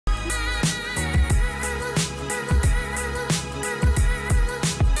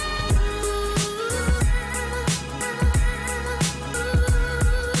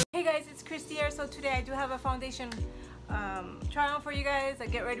Christy here. So today I do have a foundation try on for you guys, a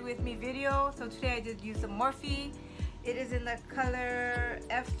get ready with me video. So today I did use the Morphe. It is in the color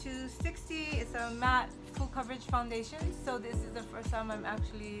F2.60. It's a matte full coverage foundation. So this is the first time I'm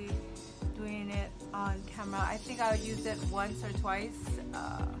actually doing it on camera. I think I would use it once or twice,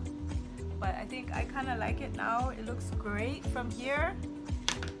 but I think I kind of like it now. It looks great from here.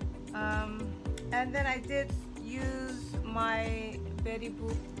 And then I did use my Betty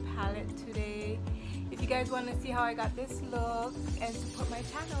Boop palette today. If you guys want to see how I got this look and support my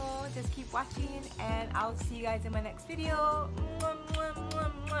channel, just keep watching and I'll see you guys in my next video. Mwah, mwah,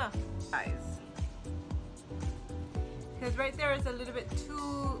 mwah, mwah. Guys, because right there is a little bit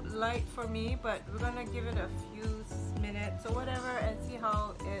too light for me, but we're gonna give it a few minutes or whatever and see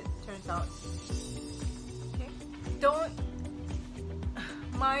how it turns out. Okay, don't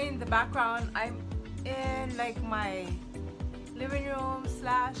mind the background. I'm in like my living room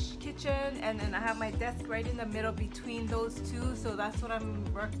 / kitchen, and then I have my desk right in the middle between those two, so that's what I'm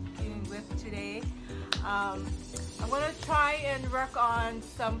working with today. I'm gonna try and work on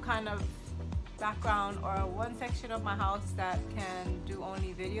some kind of background or one section of my house that can do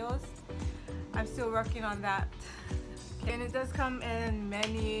only videos. I'm still working on that. Okay, and it does come in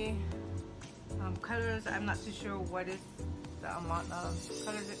many colors. I'm not too sure what is the amount of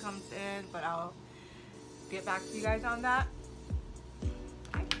colors it comes in, but I'll get back to you guys on that.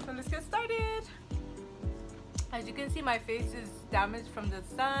 Okay, so let's get started. As you can see, my face is damaged from the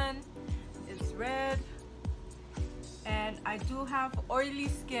sun. It's red, and I do have oily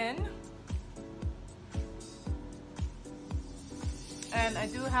skin, and I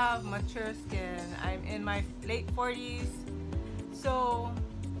do have mature skin. I'm in my late 40s, so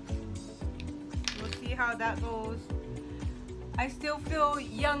we'll see how that goes. I still feel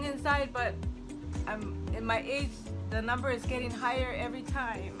young inside, but I'm in my age, the number is getting higher every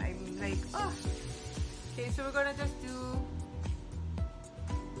time. I'm like, oh. Okay, so we're gonna just do,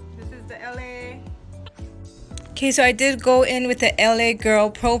 this is the LA. Okay, so I did go in with the LA Girl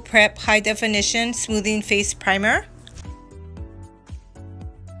Pro Prep High Definition Smoothing Face Primer.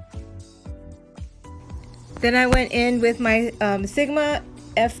 Then I went in with my Sigma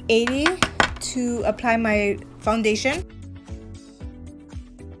F80 to apply my foundation.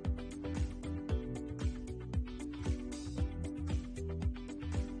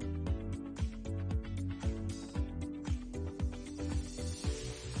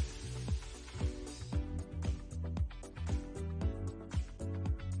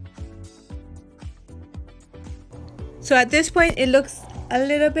 So at this point it looks a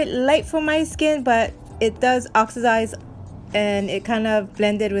little bit light for my skin, but it does oxidize and it kind of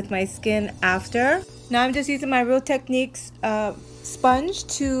blended with my skin after. Now I'm just using my Real Techniques sponge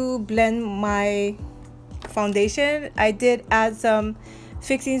to blend my foundation. I did add some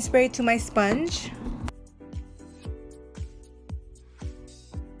fixing spray to my sponge.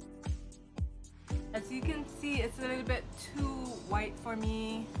 As you can see, it's a little bit too white for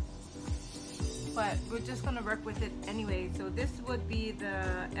me, but we're just gonna work with it anyway. So this would be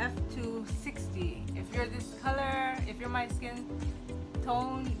the F2.60. If you're this color, if you're my skin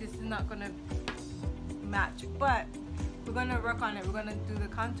tone, this is not gonna match, but we're gonna work on it. We're gonna do the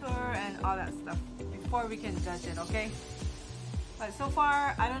contour and all that stuff before we can judge it, okay? But so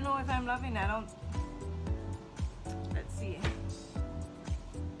far, I don't know if I'm loving it. Let's see.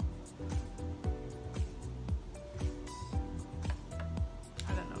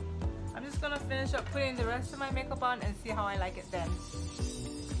 Gonna finish up putting the rest of my makeup on and see how I like it then.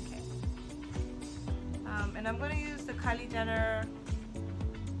 Okay. And I'm gonna use the Kylie Jenner.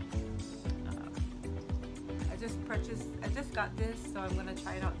 I just got this, so I'm gonna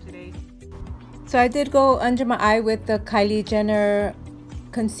try it out today. So I did go under my eye with the Kylie Jenner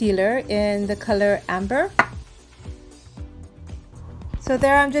concealer in the color Amber. So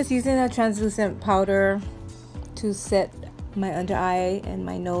there I'm just using a translucent powder to set my under eye and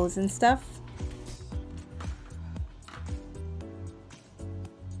my nose and stuff.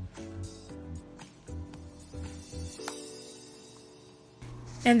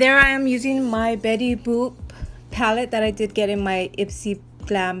 And there I am using my Betty Boop palette that I did get in my Ipsy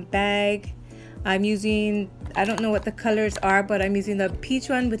Glam bag. I'm using, I don't know what the colors are, but I'm using the peach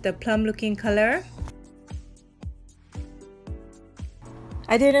one with the plum looking color.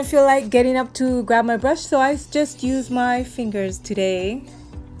 I didn't feel like getting up to grab my brush, so I just used my fingers today.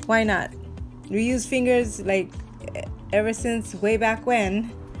 Why not? We use fingers like ever since way back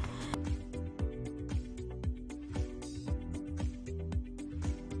when.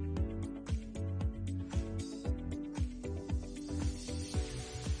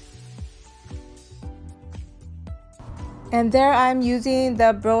 And there I'm using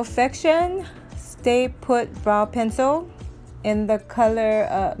the Perfection Stay Put Brow Pencil in the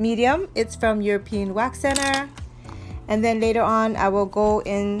color medium. It's from European Wax Center. And then later on I will go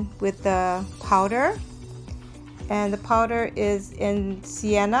in with the powder. And the powder is in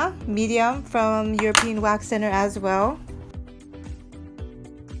Sienna medium from European Wax Center as well.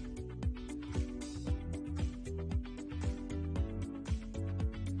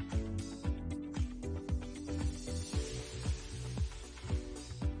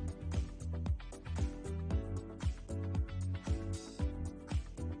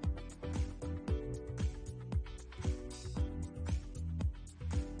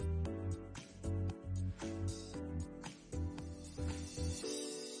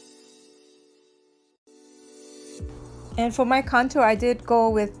 And for my contour, I did go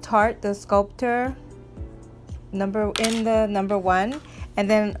with Tarte, the Sculptor number 1, and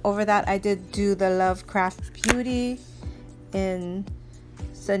then over that I did do the Lovecraft Beauty in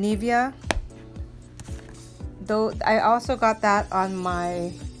Sunivia. Though I also got that on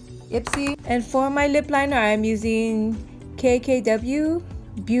my Ipsy. And for my lip liner, I'm using KKW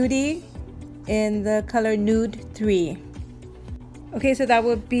Beauty in the color Nude 3. Okay, so that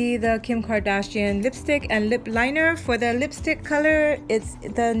would be the Kim Kardashian lipstick and lip liner. For the lipstick color, it's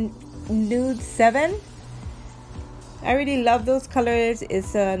the Nude 7. I really love those colors.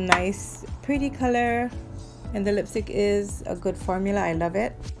 It's a nice, pretty color. And the lipstick is a good formula. I love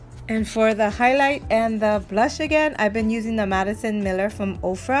it. And for the highlight and the blush again, I've been using the Madison Miller from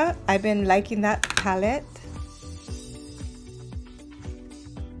Ofra. I've been liking that palette.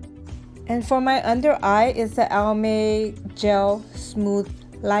 And for my under eye is the Almay Gel Smooth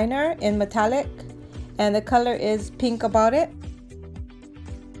Liner in metallic, and the color is Pink About It.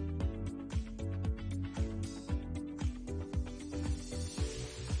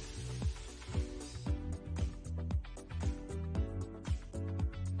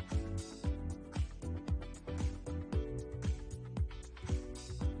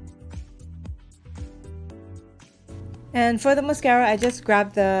 And for the mascara, I just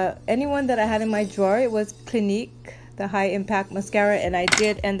grabbed anyone that I had in my drawer. It was Clinique, the High Impact Mascara, and I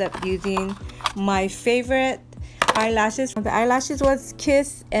did end up using my favorite eyelashes. The eyelashes was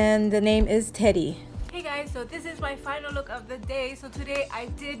Kiss, and the name is Teddy. Hey guys, so this is my final look of the day. So today I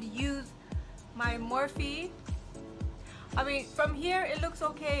did use my Morphe. I mean, from here it looks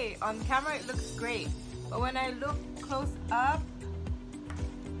okay. On camera it looks great, but when I look close up,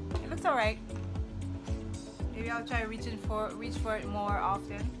 it looks alright. Maybe I'll try reach for it more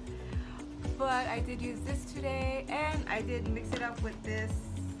often. But I did use this today, and I did mix it up with this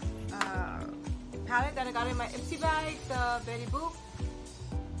palette that I got in my Ipsy bag, the Betty Boop.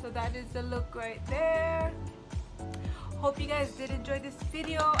 So that is the look right there. Hope you guys did enjoy this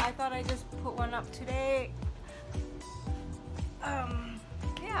video. I thought I'd just put one up today.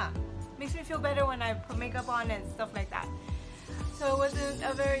 Yeah, makes me feel better when I put makeup on and stuff like that. So it wasn't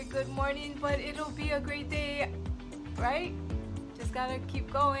a very good morning, but it'll be a great day, right? Just gotta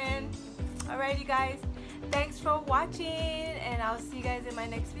keep going. Alrighty guys, thanks for watching, and I'll see you guys in my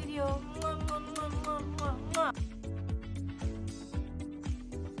next video. Mwah, mwah, mwah, mwah, mwah.